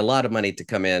get paid a lot of money to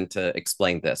come in to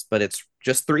explain this, but it's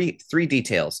just three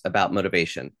details about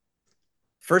motivation.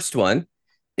 First one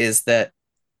is that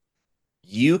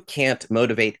you can't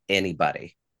motivate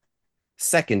anybody.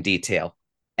 Second detail,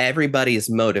 everybody is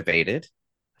motivated.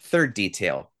 Third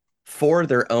detail, for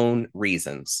their own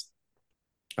reasons.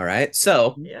 All right.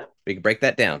 So we can break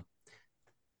that down.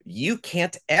 You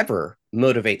can't ever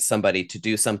motivate somebody to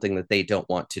do something that they don't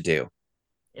want to do.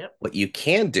 Yep. What you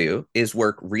can do is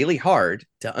work really hard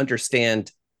to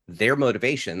understand their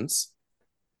motivations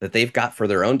that they've got for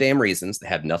their own damn reasons that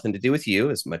have nothing to do with you.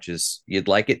 As much as you'd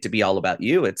like it to be all about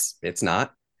you, it's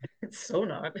not. It's so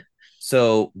not.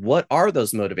 So what are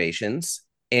those motivations,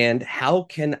 and how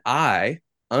can I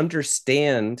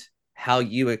understand how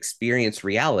you experience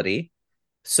reality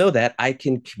so that I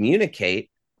can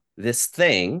communicate this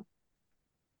thing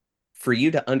for you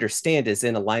to understand is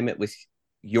in alignment with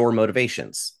your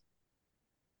motivations?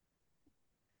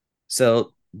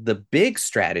 So the big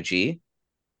strategy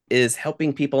is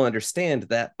helping people understand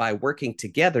that by working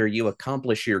together, you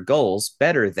accomplish your goals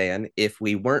better than if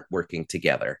we weren't working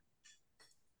together.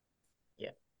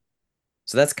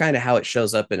 So that's kind of how it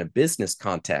shows up in a business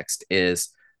context is,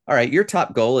 all right, your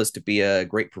top goal is to be a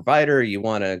great provider. You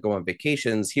want to go on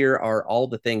vacations. Here are all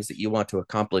the things that you want to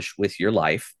accomplish with your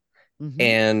life. Mm-hmm.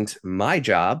 And my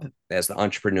job as the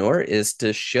entrepreneur is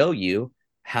to show you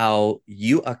how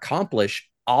you accomplish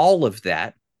all of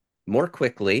that more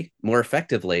quickly, more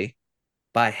effectively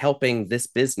by helping this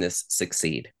business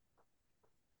succeed.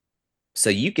 So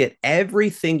you get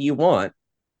everything you want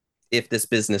if this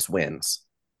business wins.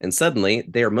 And suddenly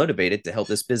they're motivated to help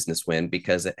this business win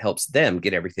because it helps them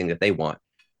get everything that they want.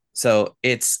 So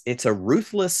it's a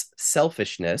ruthless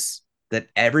selfishness that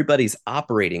everybody's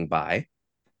operating by.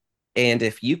 And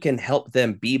if you can help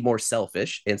them be more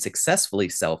selfish and successfully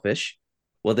selfish,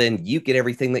 well, then you get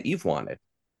everything that you've wanted.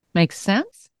 Makes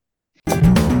sense.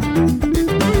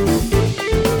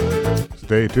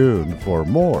 Stay tuned for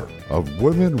more of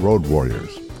Women Road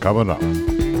Warriors coming up.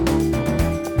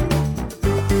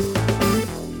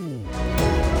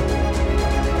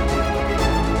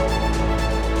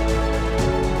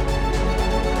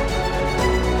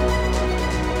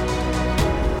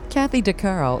 Kathy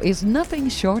DeCaro is nothing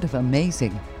short of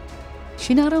amazing.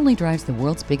 She not only drives the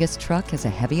world's biggest truck as a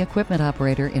heavy equipment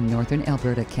operator in northern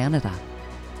Alberta, Canada.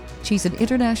 She's an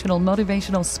international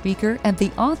motivational speaker and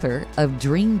the author of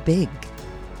Dream Big.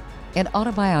 an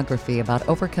autobiography about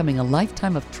overcoming a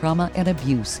lifetime of trauma and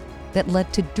abuse that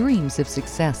led to dreams of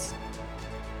success.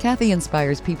 Kathy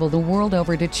inspires people the world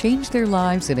over to change their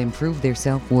lives and improve their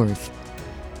self-worth.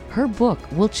 Her book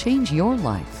will change your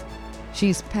life.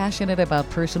 She's passionate about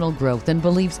personal growth and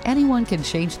believes anyone can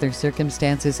change their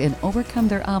circumstances and overcome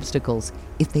their obstacles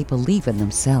if they believe in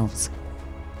themselves.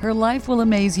 Her life will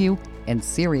amaze you and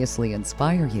seriously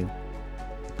inspire you.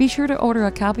 Be sure to order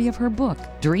a copy of her book,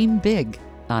 Dream Big,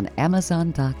 on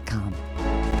Amazon.com.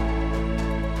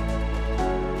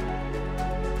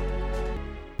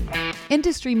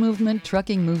 Industry movement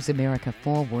Trucking Moves America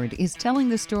Forward is telling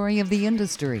the story of the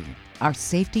industry, our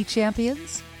safety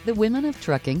champions, the women of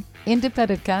trucking,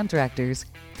 independent contractors,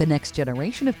 the next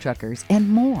generation of truckers, and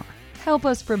more. Help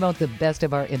us promote the best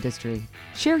of our industry.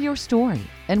 Share your story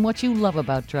and what you love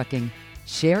about trucking.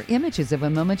 Share images of a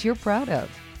moment you're proud of.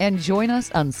 And join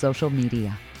us on social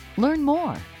media. Learn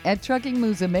more at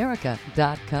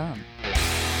truckingmovesamerica.com.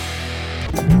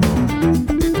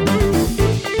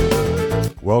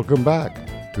 Welcome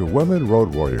back to Women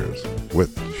Road Warriors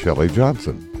with Shelley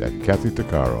Johnson and Kathy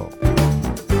Tuccaro.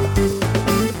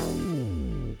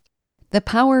 The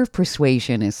power of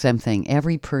persuasion is something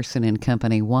every person and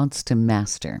company wants to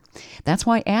master. That's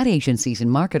why ad agencies and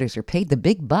marketers are paid the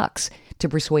big bucks to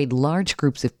persuade large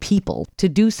groups of people to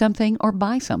do something or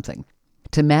buy something.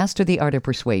 To master the art of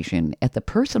persuasion at the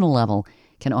personal level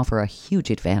can offer a huge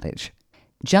advantage.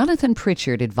 Jonathan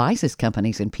Pritchard advises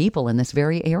companies and people in this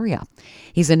very area.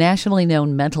 He's a nationally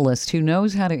known mentalist who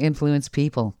knows how to influence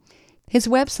people. His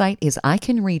website is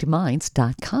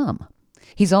icanreadminds.com.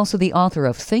 He's also the author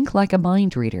of Think Like a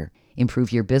Mind Reader,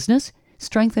 Improve Your Business,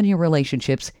 Strengthen Your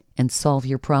Relationships, and Solve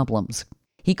Your Problems.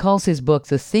 He calls his book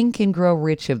the Think and Grow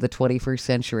Rich of the 21st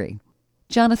Century.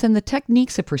 Jonathan, the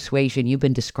techniques of persuasion you've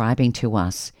been describing to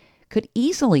us could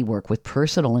easily work with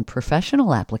personal and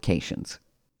professional applications.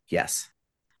 Yes.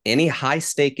 Any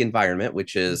high-stake environment,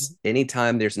 which is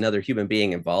anytime there's another human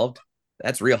being involved,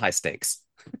 that's real high stakes.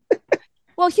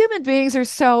 Well, human beings are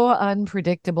so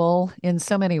unpredictable in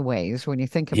so many ways when you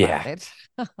think about it.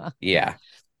 Yeah.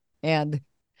 And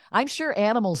I'm sure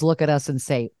animals look at us and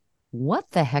say,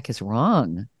 what the heck is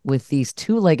wrong with these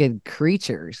two-legged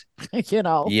creatures?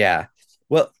 Yeah.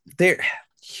 Well,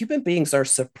 human beings are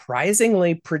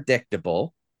surprisingly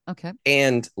predictable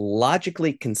and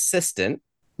logically consistent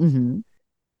in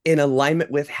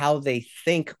alignment with how they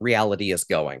think reality is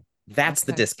going. That's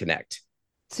the disconnect.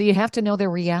 So you have to know their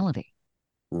reality.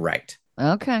 Right.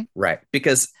 Okay. Right.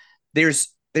 Because there's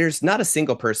not a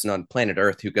single person on planet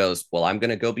Earth who goes, well, I'm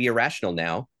going to go be irrational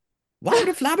now. What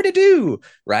the flabby do?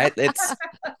 Right. It's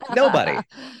nobody.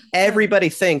 Everybody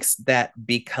thinks that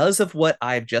because of what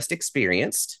I've just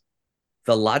experienced,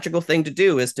 the logical thing to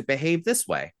do is to behave this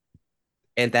way.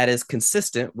 And that is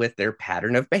consistent with their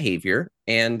pattern of behavior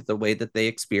and the way that they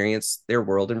experience their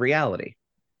world and reality.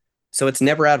 So it's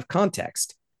never out of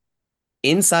context.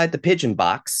 Inside the pigeon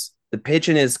box, the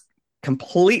pigeon is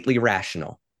completely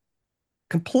rational.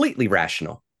 And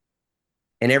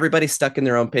everybody's stuck in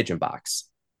their own pigeon box.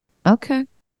 Okay.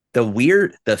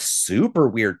 The super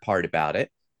weird part about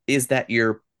it is that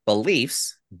your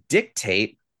beliefs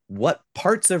dictate what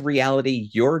parts of reality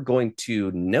you're going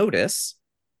to notice.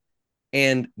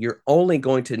 And you're only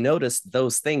going to notice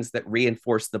those things that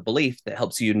reinforce the belief that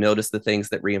helps you notice the things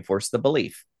that reinforce the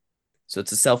belief. So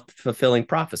it's a self-fulfilling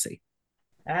prophecy.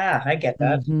 I get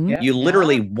that. You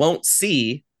literally won't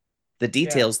see the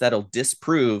details that'll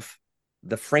disprove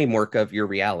the framework of your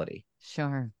reality.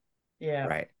 Sure. Yeah.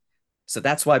 Right. So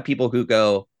that's why people who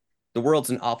go, the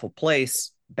world's an awful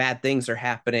place, bad things are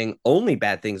happening, only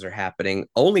bad things are happening,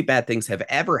 only bad things have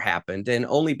ever happened, and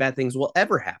only bad things will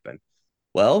ever happen.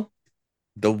 Well,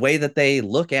 the way that they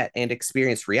look at and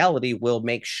experience reality will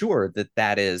make sure that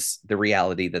that is the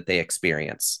reality that they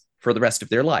experience for the rest of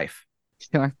their life.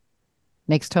 Sure.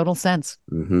 Makes total sense.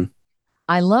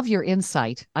 I love your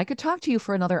insight. I could talk to you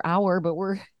for another hour, but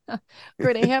we're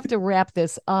going to have to wrap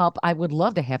this up. I would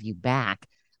love to have you back.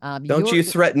 Don't you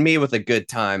threaten me with a good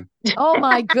time. Oh,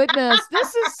 my goodness.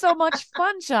 This is so much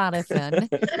fun, Jonathan.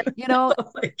 Oh,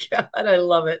 my God. I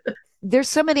love it. There's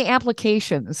so many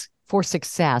applications for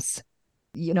success,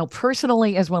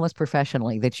 personally as well as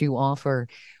professionally that you offer.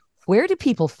 Where do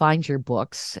people find your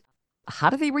books? How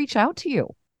do they reach out to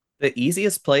you? The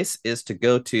easiest place is to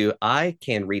go to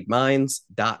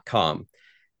icanreadminds.com.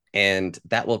 And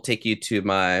that will take you to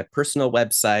my personal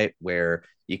website where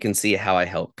you can see how I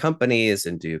help companies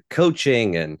and do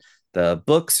coaching. And the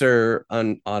books are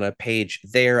on a page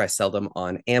there. I sell them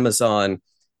on Amazon.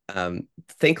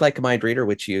 Think Like a Mind Reader,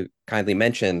 which you kindly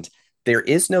mentioned. There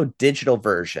is no digital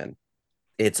version.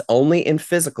 It's only in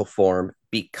physical form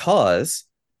because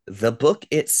the book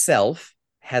itself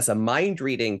has a mind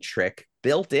reading trick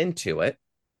built into it.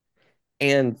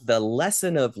 And the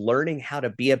lesson of learning how to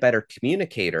be a better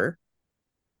communicator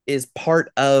is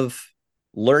part of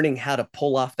learning how to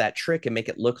pull off that trick and make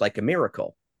it look like a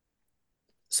miracle.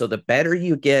 So the better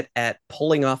you get at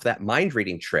pulling off that mind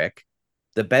reading trick,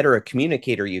 the better a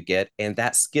communicator you get, and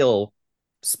that skill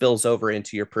spills over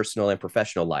into your personal and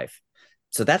professional life.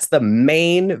 So that's the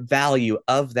main value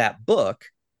of that book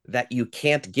that you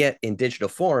can't get in digital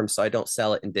form. So I don't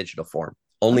sell it in digital form,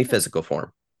 only physical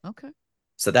form. Okay.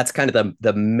 So that's kind of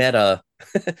the meta,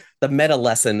 the meta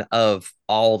lesson of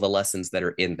all the lessons that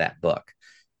are in that book.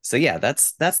 So yeah,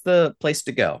 that's the place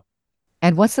to go.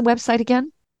 And what's the website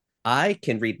again?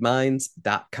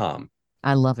 icanreadminds.com.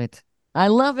 I love it. I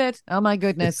love it. Oh my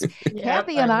goodness. Yep,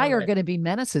 Kathy and I are going to be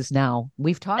menaces now.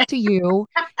 We've talked to you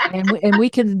and we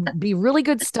can be really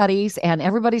good studies, and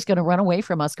everybody's going to run away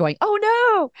from us going, "Oh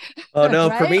no." Oh no,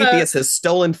 Right? Prometheus has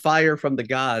stolen fire from the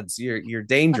gods. You're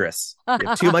dangerous. You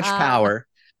have too much power.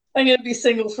 I'm going to be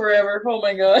single forever. Oh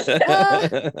my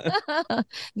God.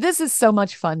 This is so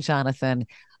much fun, Jonathan.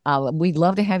 We'd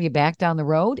love to have you back down the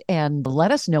road and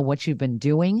let us know what you've been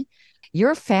doing.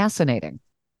 You're fascinating.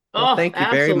 Well, thank you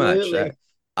very much.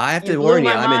 I have to warn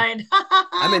you,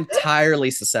 I'm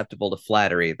entirely susceptible to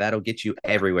flattery. That'll get you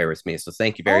everywhere with me. So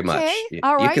thank you very much.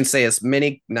 You can say as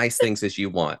many nice things as you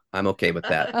want. I'm okay with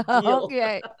that.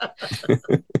 Okay.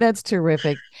 That's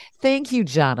terrific. Thank you,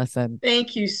 Jonathan.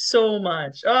 Thank you so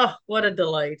much. Oh, what a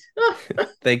delight.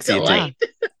 Thanks, delight. You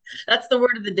too. That's the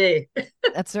word of the day.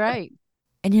 That's right.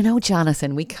 And you know,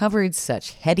 Jonathan, we covered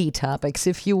such heady topics,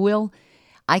 if you will.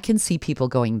 I can see people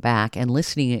going back and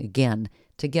listening again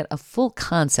to get a full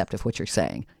concept of what you're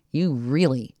saying. You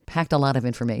really packed a lot of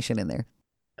information in there.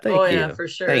 Thank you. Yeah, for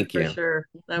sure. Thank you. For sure.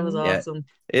 That was awesome.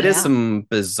 It is some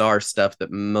bizarre stuff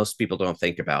that most people don't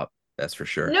think about. That's for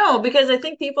sure. No, because I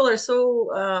think people are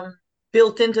so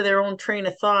built into their own train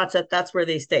of thoughts that that's where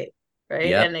they stay. Right.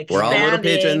 Yep. And we're all little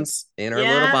pigeons in our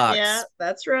little box. Yeah,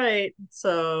 that's right.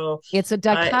 So it's a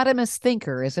dichotomous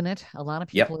thinker, isn't it? A lot of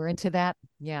people are into that.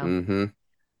 Yeah. Mm-hmm.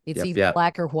 It's either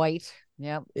black or white.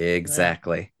 Yep.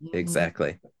 Exactly. Mm-hmm.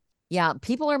 Exactly. Yeah.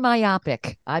 People are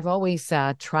myopic. I've always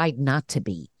tried not to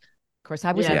be. Of course,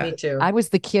 I was me too. I was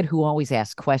the kid who always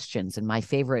asked questions, and my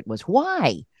favorite was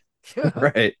why.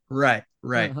 Right.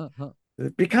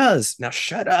 Because now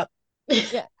shut up.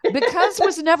 Yeah, because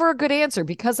was never a good answer.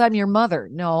 Because I'm your mother.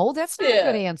 No, that's not a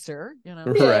good answer. You know.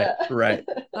 Right.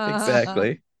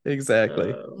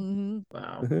 Exactly.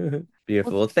 Wow.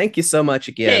 Beautiful. Well, thank you so much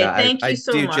again. Thank you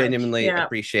so much. I do much. genuinely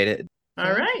appreciate it.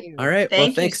 All right.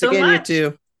 Well, thanks so again, much.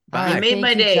 you too. Bye. You made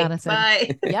my day. Jonathan.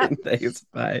 Bye. Yeah. Thanks.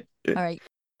 Bye. All right.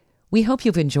 We hope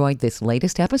you've enjoyed this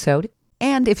latest episode.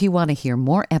 And if you want to hear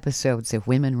more episodes of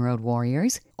Women Road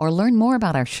Warriors or learn more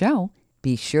about our show,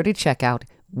 be sure to check out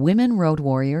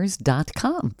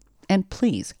womenroadwarriors.com. And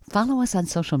please follow us on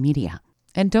social media.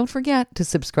 And don't forget to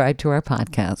subscribe to our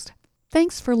podcast.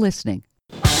 Thanks for listening.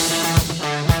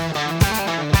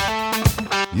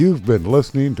 You've been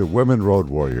listening to Women Road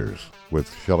Warriors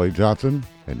with Shelley Johnson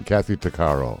and Kathy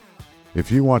Tuccaro. If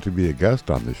you want to be a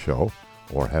guest on the show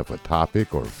or have a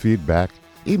topic or feedback,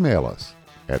 email us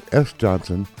at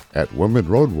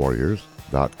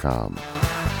sjohnson@womenroadwarriors.com.